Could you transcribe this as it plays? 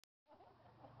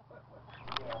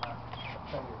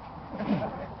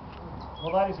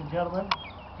Well, ladies and gentlemen,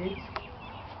 kids,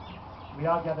 we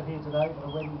are gathered here today for the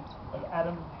wedding of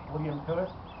Adam William Kirk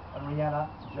and Rhianna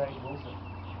Jade Wilson.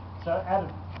 So,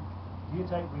 Adam, do you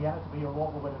take Rhianna to be your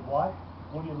lawful wedded wife?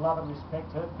 Will you love and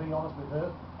respect her, be honest with her,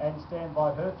 and stand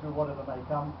by her through whatever may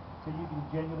come, so you can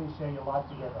genuinely share your life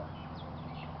together?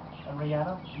 And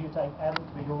Rhianna, do you take Adam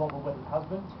to be your lawful wedded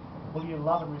husband? Will you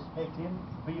love and respect him,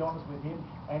 be honest with him,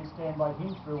 and stand by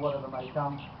him through whatever may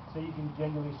come, so you can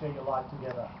genuinely share your life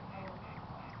together?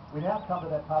 We now come to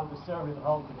that part of the ceremony that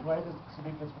holds the greatest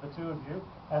significance for the two of you,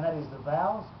 and that is the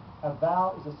vows. A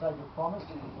vow is a sacred promise.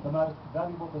 The most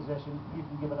valuable possession you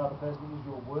can give another person is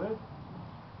your word.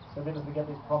 So never forget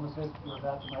these promises you're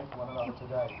about to make to one another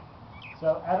today.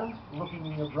 So Adam, looking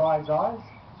in your bride's eyes,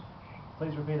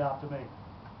 please repeat after me.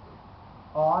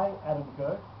 I, Adam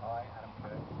Kirk,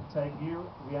 take you,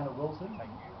 Rhianna Wilson,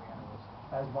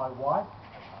 as my wife,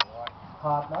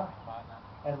 partner,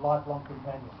 and lifelong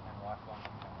companion.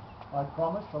 I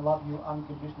promise to love you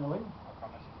unconditionally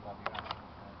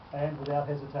and without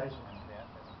hesitation.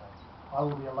 I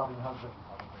will be a loving husband.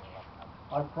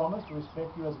 I promise to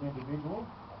respect you as an individual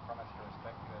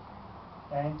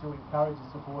and to encourage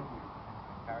and support you.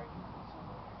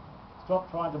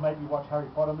 Stop trying to make me watch Harry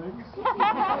Potter movies.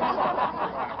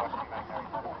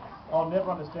 I'll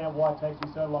never understand why it takes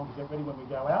you so long to get ready when we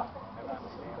go out.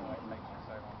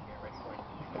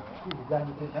 You going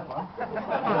to pick that one.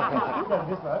 Go to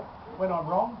this though. When I'm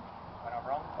wrong,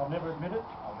 I'll never admit it.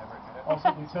 I'll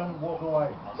simply turn and walk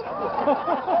away.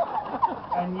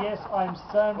 And yes, I'm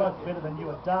so much better than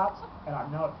you at darts, and I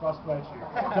know it frustrates you.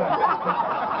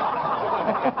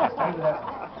 Stay with that.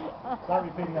 Start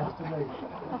repeating after me.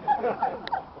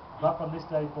 But from this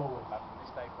day forward,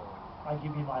 I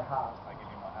give you my heart.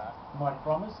 My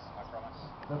promise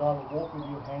that I will walk with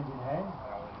you hand in hand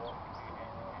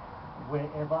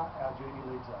wherever our journey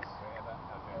leads us.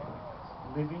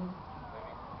 Living,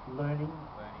 learning,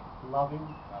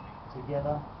 loving,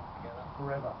 together,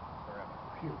 forever.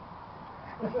 Phew.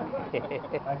 Okay,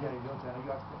 your turn. Are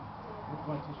you up? Which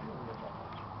one tissue or your job?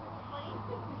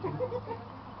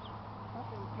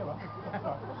 You're right.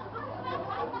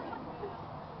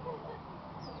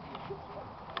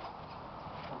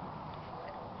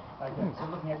 Okay, so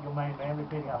looking at your main man,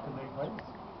 repeating after me, please.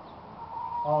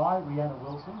 I, Rhianna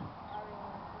Wilson,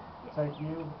 take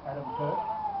you, Adam Kirk,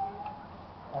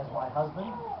 as my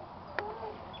husband,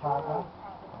 partner,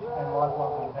 and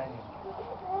lifelong companion.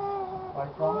 I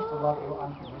promise to love you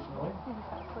unconditionally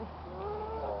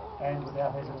and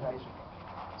without hesitation.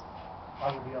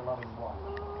 I will be a loving wife.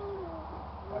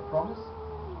 I promise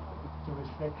to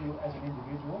respect you as an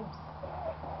individual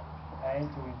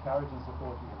and to encourage and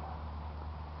support you.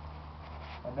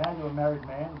 And now you're a married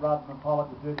man, rather than pile up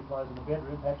your dirty clothes in the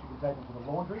bedroom, perhaps you can take them to the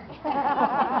laundry.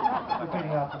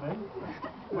 Repeating after me.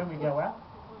 When we go out,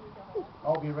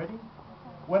 I'll be ready.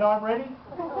 When I'm ready,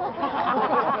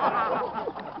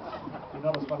 you're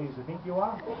not as funny as you think you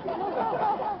are.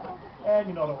 And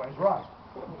you're not always right.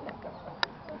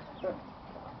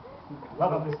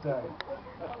 But on this day,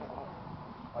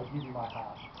 I give you my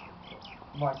heart.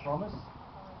 My promise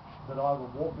that I will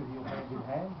walk with you hand in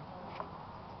hand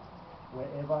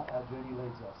wherever our journey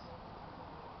leads us.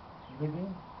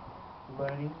 Living,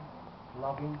 learning,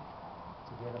 loving,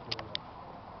 together forever.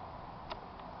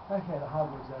 Okay, the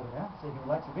hard work's over now, so you can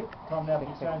relax a bit. Time now for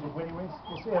the exchange of wedding rings.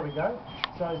 Yes, there we go.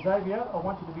 So Xavier, I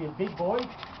want you to be a big boy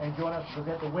and join us to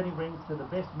present the wedding rings to the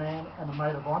best man and the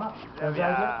maid of honour. So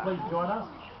Xavier, please join us.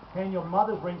 Hand your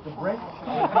mother's ring to Brent.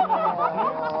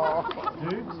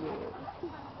 Dudes.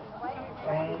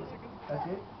 And that's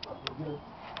it. We'll give it.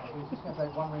 He's just going to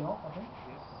take one ring off, I think.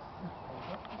 Yes.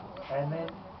 And then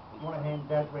you want to hand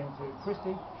Dad's ring to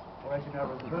Christy, or as you know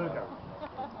as Burger.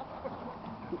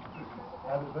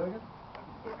 Over to Burger.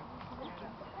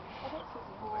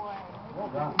 Well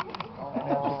done. And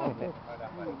now Christy.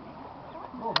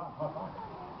 Well done. High five.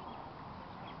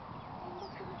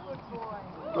 Good boy.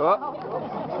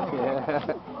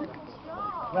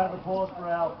 Round of applause for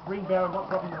our ring bearer not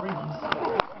dropping the rings.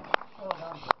 Well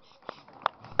done.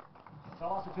 So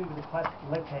I'll ask you to with the clasped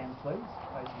left hands, please,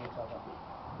 facing each other.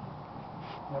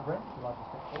 Now, Brent, would you like to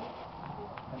step forward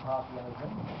and pass the other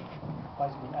ring,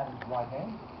 placing in Adam's right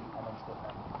hand, and then step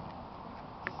back.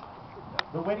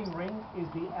 The wedding ring is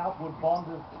the outward bond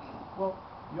of, well,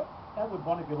 your outward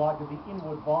bond, if you like, of the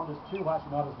inward bond as two hearts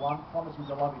united as one, promising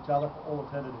to love each other for all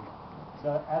eternity.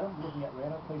 So, Adam, looking at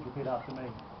Rhianna, please repeat after me.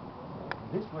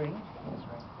 This ring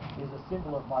is a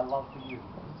symbol of my love for you.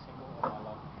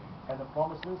 And the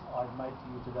promises I've made to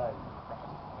you today.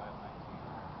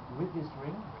 With this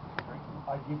ring,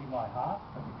 I give you my heart.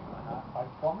 I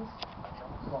promise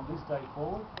from this day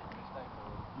forward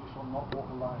You shall not walk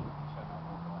alone. You shall not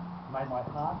walk alone. May my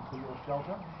heart be your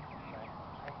shelter.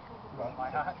 May my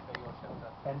heart be your shelter.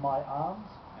 And my arms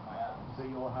be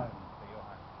your home. Be your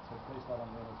home. So please start on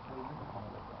Rhianna's free knee upon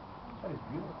her left arm. That is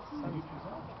beautiful. Did you choose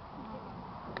that?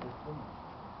 That's brilliant.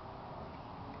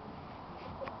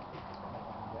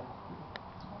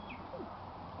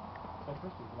 So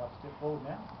Christy, would you like to step forward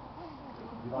now?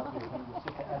 Would you like to attend your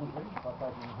sister Adam's ring by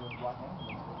placing her right hand and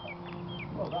then step back?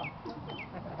 Well done.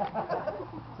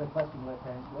 So clasping left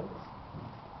hands, please.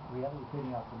 Rhianna,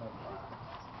 repeating after me.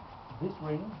 This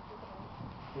ring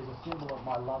is a symbol of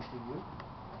my love for you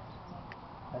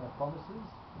and the promises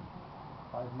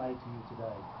I've made to you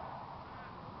today.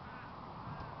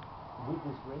 With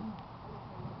this ring,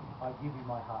 I give you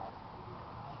my heart.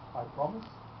 I promise,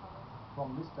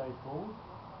 from this day forward,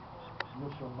 you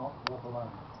shall not walk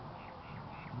alone.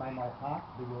 May my heart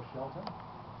be your shelter,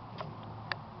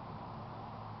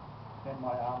 and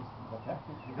my arms, we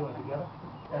do it together,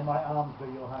 and my arms be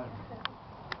your home.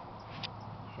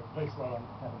 So please slow on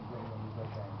Adam's ring on his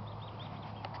left hand.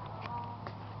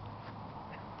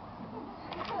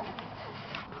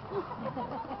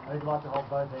 I'd like to hold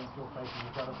both hands still facing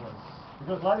each other, please.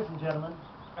 Because, ladies and gentlemen,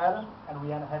 Adam and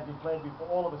Rhianna have declared before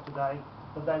all of us today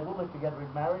that they will live together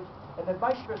in marriage, and they've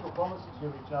made special promises to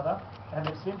each other, and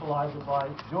they've symbolised it by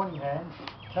joining hands,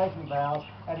 taking vows,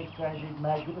 and exchanging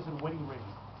magnificent wedding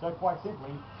rings. So quite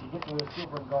simply, you get to wear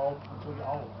silver and gold until you're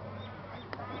old.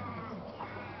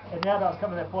 And now does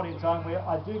come to that point in time where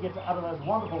I do get to utter those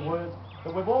wonderful words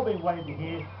that we've all been waiting to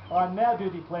hear. I now do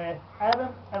declare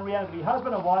Adam and Rhianna to be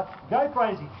husband and wife. Go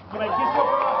crazy. You may kiss your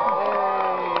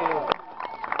bride.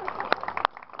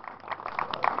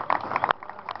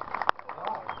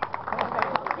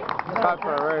 Time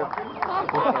for a room.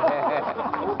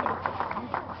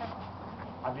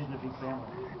 I'm in the big family.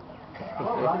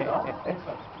 Well done, guys.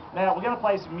 Excellent. Now, we're going to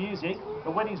play some music.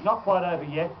 The wedding's not quite over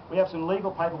yet. We have some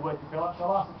legal paperwork to fill up. So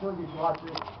I'll ask the two of you if you'd like to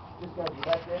just go to the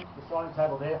back there, the signing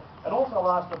table there. And also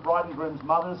I'll ask the bride and groom's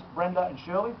mothers, Brenda and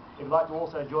Shirley, if you'd like to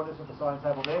also join us at the signing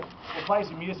table there. We'll play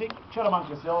some music, chat amongst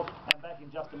yourselves, and back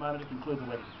in just a moment to conclude the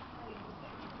wedding.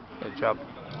 Good job.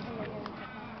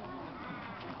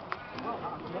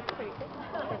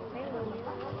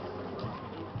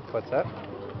 What's that?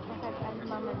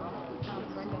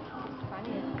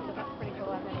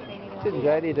 Didn't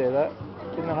Jodie do that?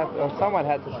 Didn't I have to, someone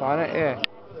had to sign it? Yeah.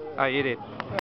 Oh, you did.